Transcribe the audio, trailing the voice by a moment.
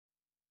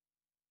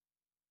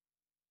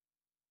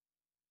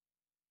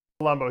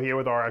Palumbo here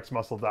with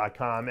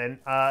RxMuscle.com, and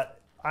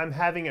I'm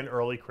having an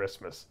early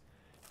Christmas.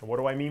 And what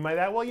do I mean by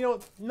that? Well, you know,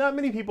 not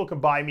many people can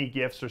buy me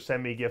gifts or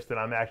send me gifts that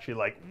I'm actually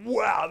like,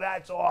 wow,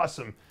 that's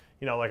awesome,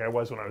 you know, like I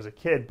was when I was a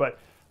kid. But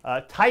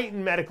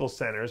Titan Medical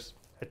Centers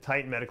at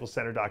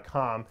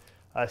TitanMedicalCenter.com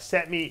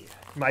sent me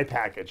my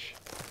package.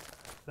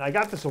 Now, I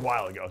got this a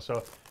while ago,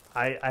 so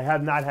I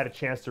have not had a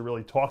chance to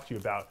really talk to you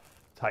about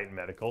Titan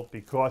Medical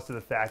because of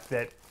the fact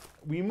that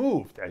we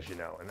moved, as you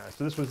know. And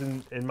so this was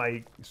in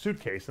my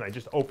suitcase, and I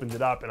just opened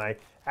it up, and I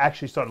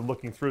actually started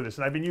looking through this.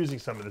 And I've been using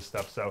some of this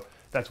stuff, so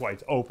that's why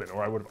it's open,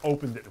 or I would have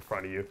opened it in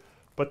front of you.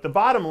 But the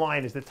bottom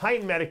line is that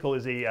Titan Medical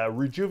is a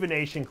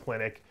rejuvenation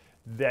clinic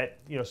that,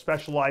 you know,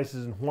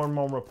 specializes in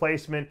hormone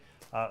replacement,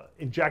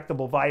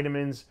 injectable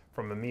vitamins,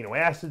 from amino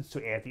acids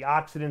to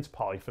antioxidants,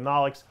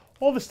 polyphenolics,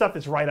 all the stuff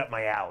that's right up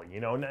my alley,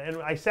 you know.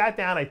 And I sat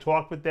down, I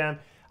talked with them,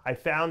 I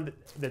found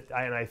that,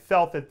 and I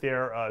felt that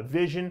their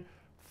vision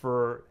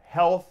for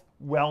health,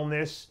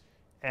 wellness,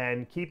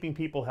 and keeping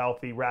people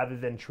healthy rather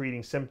than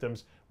treating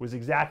symptoms was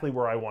exactly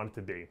where I wanted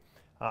to be.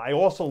 I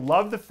also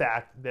love the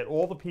fact that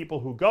all the people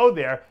who go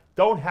there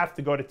don't have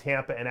to go to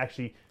Tampa and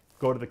actually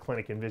go to the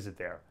clinic and visit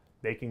there.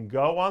 They can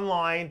go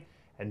online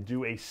and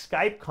do a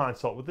Skype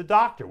consult with the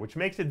doctor, which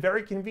makes it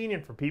very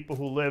convenient for people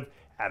who live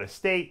out of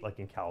state, like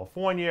in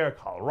California or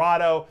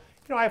Colorado.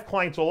 You know, I have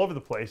clients all over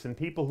the place, and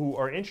people who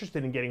are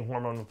interested in getting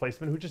hormone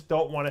replacement who just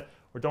don't want to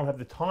or don't have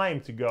the time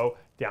to go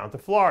down to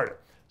Florida.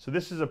 So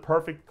this is a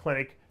perfect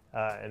clinic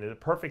and a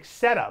perfect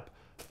setup.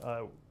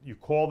 You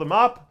call them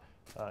up,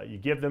 you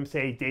give them,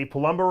 say, Dave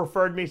Palumbo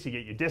referred me, so you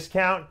get your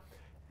discount,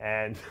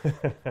 and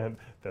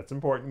that's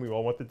important. We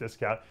all want the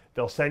discount.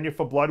 They'll send you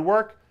for blood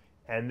work,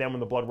 and then when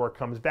the blood work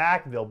comes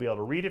back, they'll be able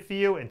to read it for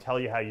you and tell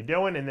you how you're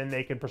doing, and then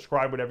they can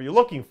prescribe whatever you're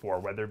looking for,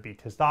 whether it be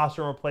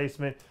testosterone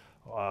replacement.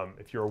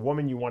 If you're a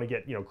woman, you want to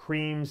get, you know,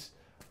 creams,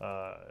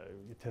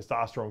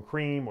 testosterone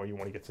cream, or you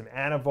want to get some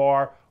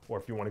Anavar, or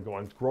if you want to go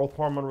on growth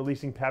hormone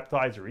releasing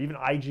peptides, or even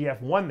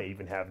IGF-1 they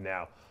even have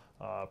now.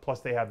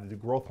 Plus they have the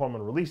growth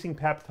hormone releasing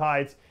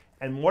peptides.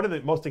 And one of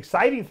the most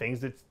exciting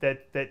things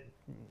that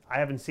I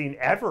haven't seen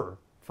ever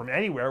from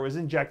anywhere was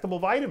injectable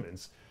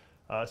vitamins.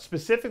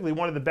 Specifically,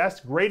 one of the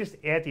best,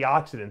 greatest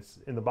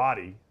antioxidants in the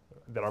body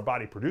that our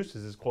body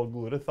produces is called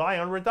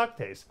glutathione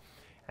reductase.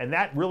 And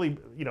that really,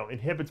 you know,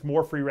 inhibits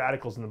more free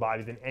radicals in the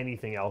body than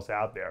anything else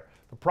out there.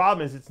 The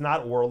problem is it's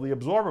not orally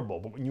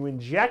absorbable, but when you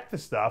inject the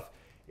stuff,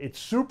 it's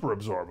super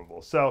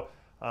absorbable. So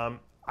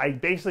I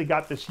basically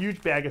got this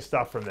huge bag of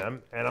stuff from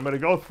them, and I'm going to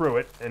go through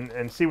it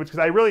and see what's,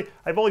 because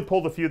I've only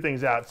pulled a few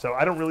things out, so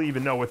I don't really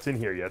even know what's in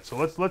here yet. So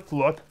let's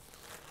look.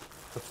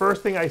 The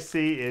first thing I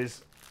see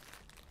is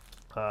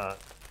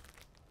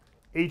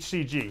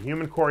HCG,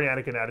 human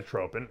chorionic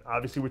gonadotropin,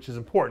 obviously, which is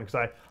important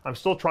because I'm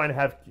still trying to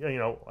have, you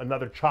know,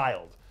 another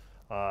child.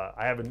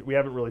 We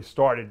haven't really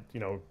started, you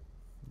know,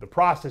 the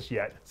process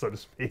yet, so to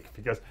speak,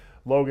 because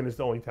Logan is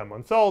only 10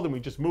 months old and we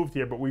just moved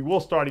here, but we will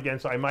start again,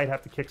 so I might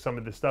have to kick some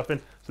of this stuff in.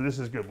 So this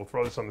is good. We'll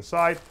throw this on the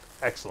side.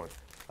 Excellent.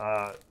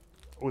 Oh,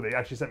 they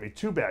actually sent me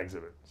 2 bags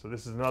of it. So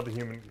this is another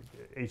human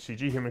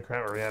HCG, human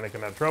chorionic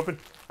gonadotropin.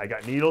 I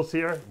got needles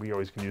here. We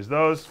always can use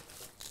those.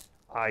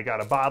 I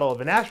got a bottle of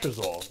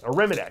anastrozole,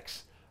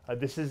 Arimidex.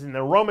 This is an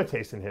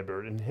aromatase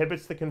inhibitor. It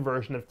inhibits the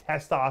conversion of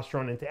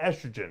testosterone into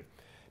estrogen.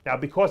 Now,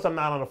 because I'm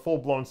not on a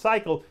full-blown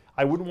cycle,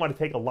 I wouldn't want to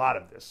take a lot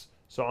of this.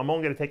 So I'm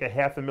only going to take a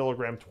 0.5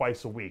 milligram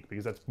twice a week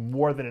because that's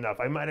more than enough.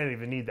 I might not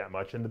even need that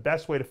much. And the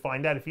best way to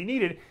find out if you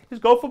need it is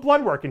go for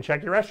blood work and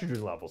check your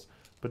estrogen levels.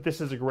 But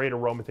this is a great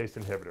aromatase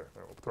inhibitor.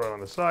 All right, we'll throw it on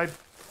the side.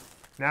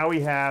 Now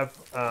we have,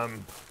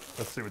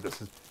 let's see what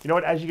this is. You know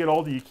what, as you get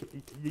older,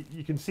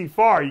 you can see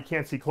far, you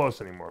can't see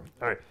close anymore.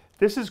 All right,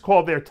 this is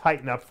called their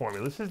Tighten Up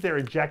formula. This is their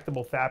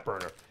injectable fat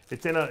burner.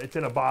 It's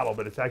in a bottle,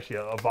 but it's actually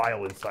a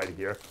vial inside of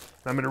here. And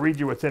I'm going to read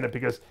you what's in it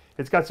because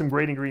it's got some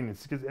great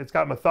ingredients. It's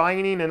got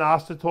methionine,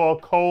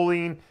 inositol,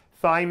 choline,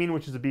 thiamine,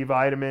 which is a B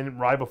vitamin,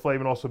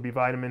 riboflavin, also B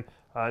vitamin,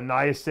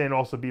 niacin,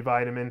 also B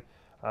vitamin,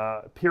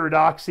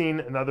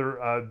 pyridoxine,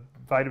 another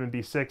vitamin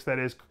B6, that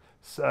is,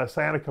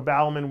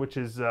 cyanocobalamin, which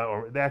is,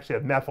 or they actually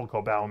have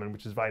methylcobalamin,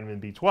 which is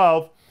vitamin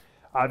B12.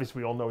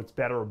 Obviously, we all know it's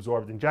better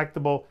absorbed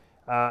injectable.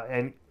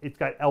 And it's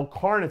got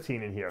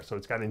L-carnitine in here. So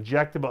it's got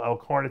injectable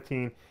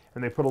L-carnitine,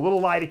 and they put a little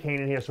lidocaine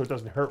in here so it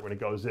doesn't hurt when it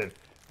goes in.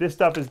 This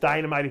stuff is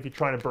dynamite if you're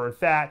trying to burn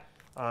fat.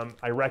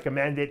 I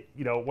recommend it.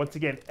 You know, once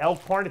again,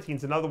 L-carnitine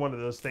is another one of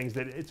those things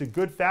that it's a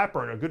good fat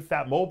burner, a good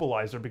fat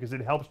mobilizer, because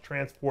it helps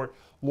transport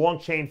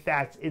long-chain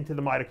fats into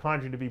the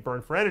mitochondria to be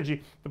burned for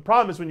energy. The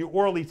problem is when you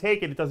orally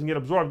take it, it doesn't get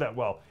absorbed that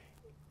well.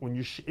 When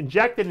you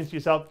inject it into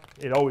yourself,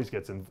 it always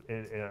gets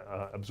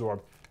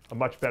absorbed. A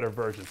much better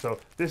version. So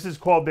this is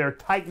called their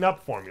Tighten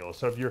Up formula.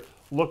 So if you're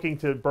looking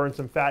to burn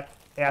some fat,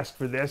 ask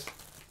for this.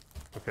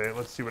 Okay,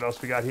 let's see what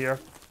else we got here.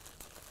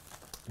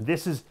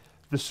 This is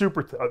the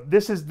super.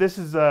 This is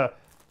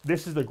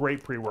the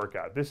great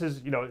pre-workout. This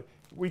is, you know,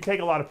 we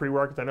take a lot of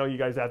pre-workouts. I know you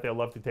guys out there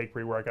love to take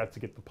pre-workouts to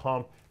get the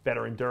pump,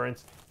 better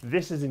endurance.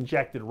 This is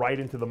injected right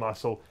into the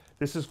muscle.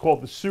 This is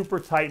called the Super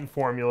Titan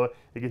formula.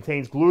 It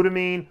contains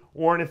glutamine,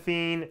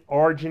 ornithine,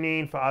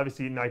 arginine for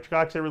obviously nitric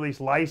oxide release,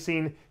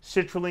 lysine,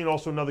 citrulline,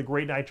 also another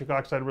great nitric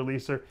oxide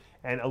releaser,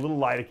 and a little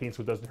lidocaine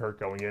so it doesn't hurt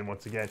going in.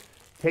 Once again,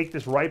 take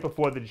this right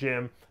before the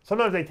gym.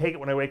 Sometimes I take it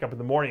when I wake up in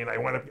the morning and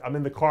I'm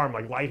in the car, I'm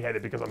like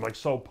lightheaded because I'm like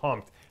so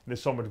pumped and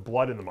there's so much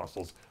blood in the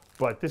muscles.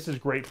 But this is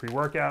great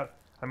pre-workout.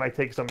 I might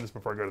take some of this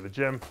before I go to the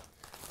gym.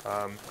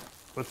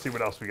 Let's see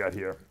what else we got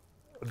here.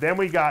 Then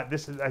we got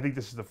this. I think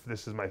this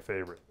is my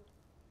favorite.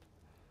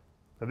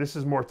 Now this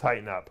is more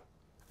tighten up.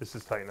 This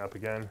is tighten up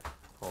again.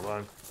 Hold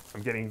on.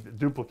 I'm getting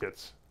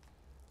duplicates.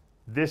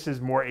 This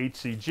is more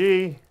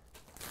HCG.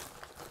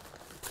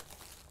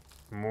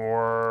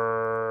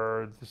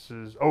 More. This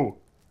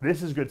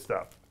is good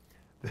stuff.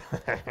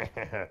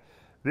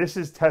 This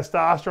is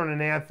testosterone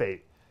and anthate.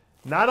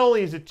 Not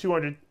only is it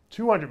 200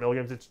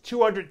 milligrams, it's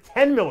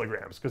 210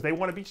 milligrams because they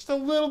want to be just a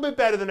little bit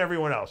better than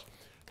everyone else.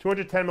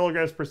 210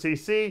 milligrams per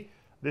cc.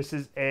 This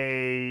is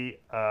a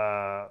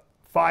 5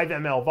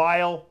 ml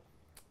vial.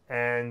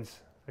 And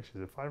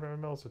actually, is it 5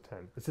 ml or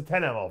 10? It's a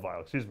 10 ml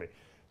vial, excuse me.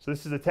 So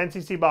this is a 10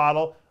 cc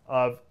bottle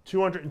of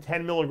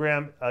 210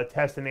 milligram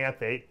test and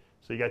anthate.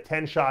 So you got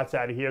 10 shots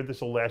out of here. This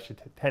will last you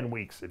 10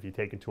 weeks if you're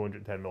taking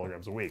 210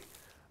 milligrams a week.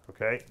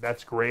 Okay,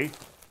 that's great.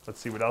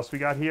 Let's see what else we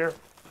got here.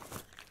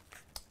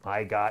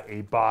 I got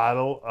a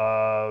bottle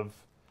of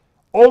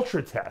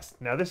Ultra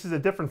Test. Now this is a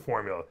different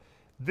formula.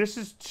 This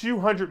is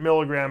 200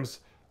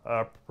 milligrams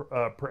per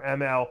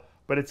ml,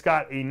 but it's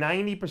got a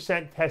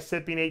 90% test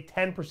cypionate,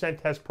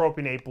 10% test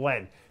propionate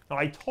blend. Now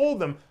I told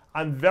them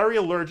I'm very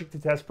allergic to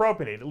test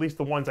propionate, at least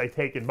the ones I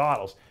take in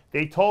bottles.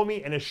 They told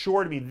me and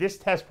assured me this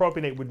test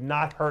propionate would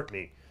not hurt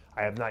me.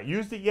 I have not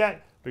used it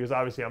yet because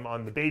obviously I'm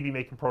on the baby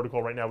making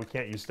protocol right now. We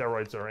can't use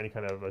steroids or any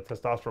kind of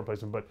testosterone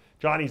replacement, but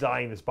Johnny's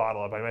eyeing this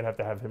bottle up. I might have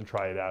to have him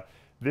try it out.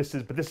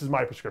 But this is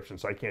my prescription,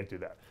 so I can't do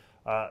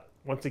that.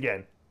 Once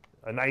again,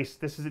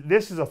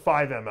 this is a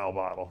 5 ml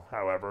bottle,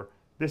 however.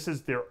 This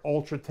is their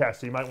Ultra Test,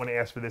 so you might want to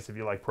ask for this if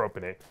you like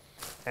propionate.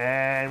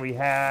 And we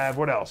have,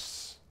 what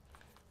else?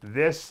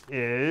 This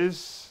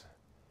is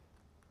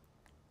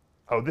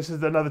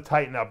another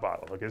Tighten Up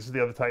bottle. Okay, this is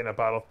the other Tighten Up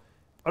bottle.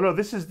 Oh no,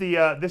 this is the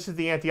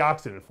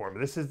antioxidant form.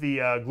 This is the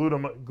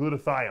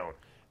glutathione.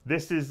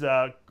 This is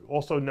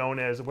also known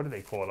as, what do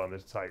they call it on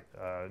this site?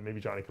 Maybe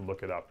Johnny can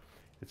look it up.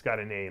 It's got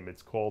a name.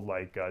 It's called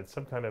like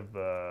some kind of,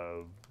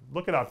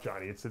 look it up,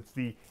 Johnny. It's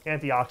the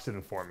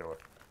antioxidant formula.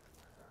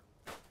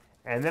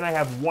 And then I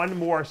have one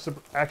more,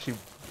 actually,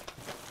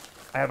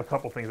 I have a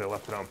couple things I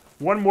left at home.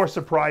 One more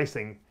surprise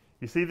thing.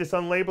 You see this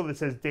unlabeled? It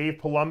says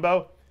Dave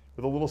Palumbo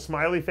with a little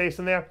smiley face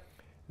in there.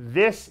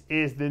 This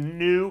is the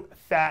new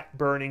fat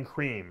burning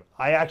cream.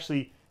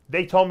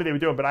 They told me they were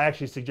doing it, but I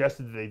actually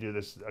suggested that they do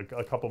this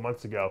a couple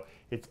months ago.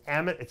 It's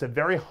a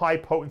very high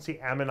potency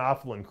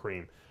aminophylline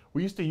cream.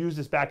 We used to use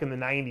this back in the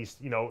 90s,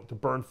 you know, to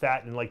burn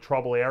fat in like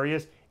trouble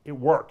areas. It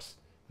works.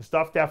 The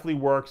stuff definitely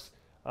works.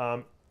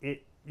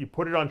 You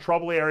put it on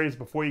trouble areas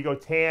before you go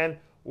tan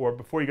or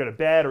before you go to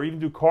bed or even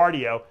do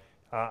cardio.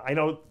 I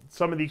know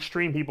some of the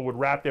extreme people would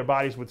wrap their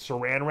bodies with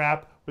saran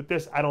wrap with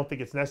this. I don't think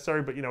it's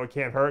necessary, but you know, it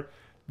can't hurt.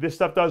 This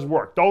stuff does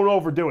work. Don't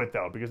overdo it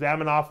though, because the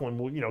aminophylline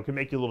will, you know, can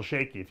make you a little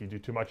shaky if you do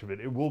too much of it.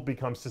 It will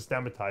become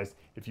systematized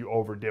if you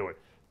overdo it.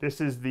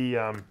 This is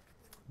the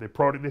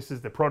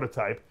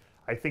prototype.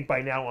 I think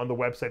by now on the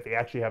website they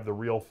actually have the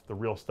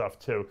real stuff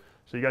too.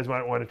 So you guys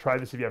might want to try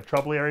this if you have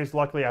trouble areas.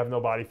 Luckily, I have no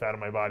body fat on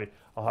my body.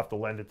 I'll have to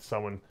lend it to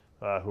someone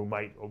who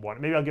might want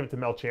it. Maybe I'll give it to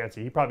Mel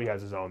Chansey. He probably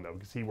has his own though,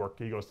 because he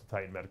goes to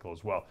Titan Medical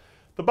as well.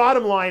 The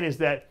bottom line is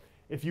that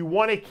if you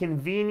want a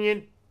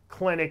convenient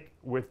clinic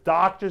with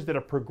doctors that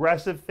are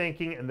progressive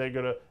thinking and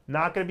they're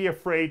not going to be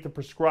afraid to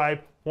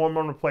prescribe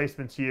hormone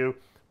replacement to you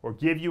or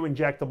give you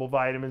injectable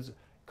vitamins,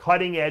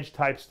 cutting edge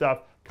type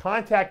stuff,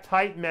 contact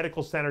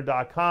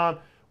TitanMedicalCenter.com.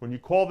 When you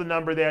call the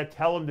number there,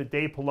 tell them that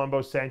Dave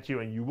Palumbo sent you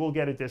and you will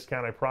get a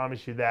discount. I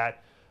promise you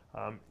that.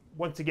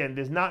 Once again,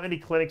 there's not many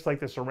clinics like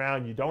this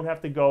around. You don't have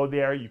to go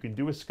there. You can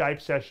do a Skype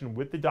session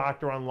with the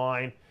doctor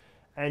online.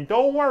 And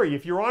don't worry,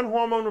 if you're on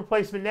hormone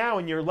replacement now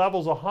and your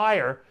levels are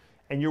higher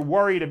and you're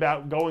worried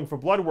about going for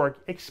blood work,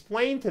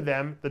 explain to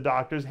them, the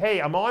doctors, hey,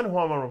 I'm on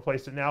hormone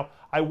replacement now.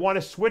 I want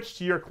to switch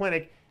to your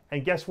clinic.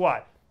 And guess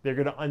what? They're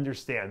going to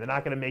understand. They're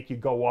not going to make you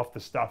go off the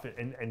stuff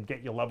and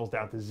get your levels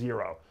down to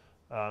zero.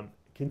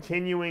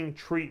 Continuing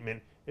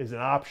treatment is an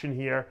option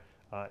here.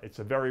 It's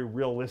a very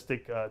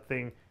realistic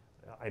thing.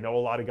 I know a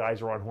lot of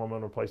guys are on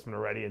hormone replacement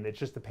already, and it's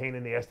just a pain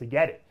in the ass to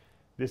get it.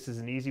 This is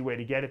an easy way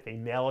to get it. They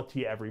mail it to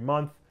you every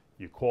month.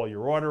 You call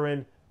your order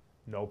in,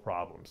 no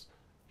problems.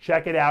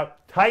 Check it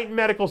out,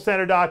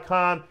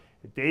 TitanMedicalCenter.com.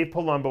 Dave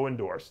Palumbo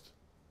endorsed.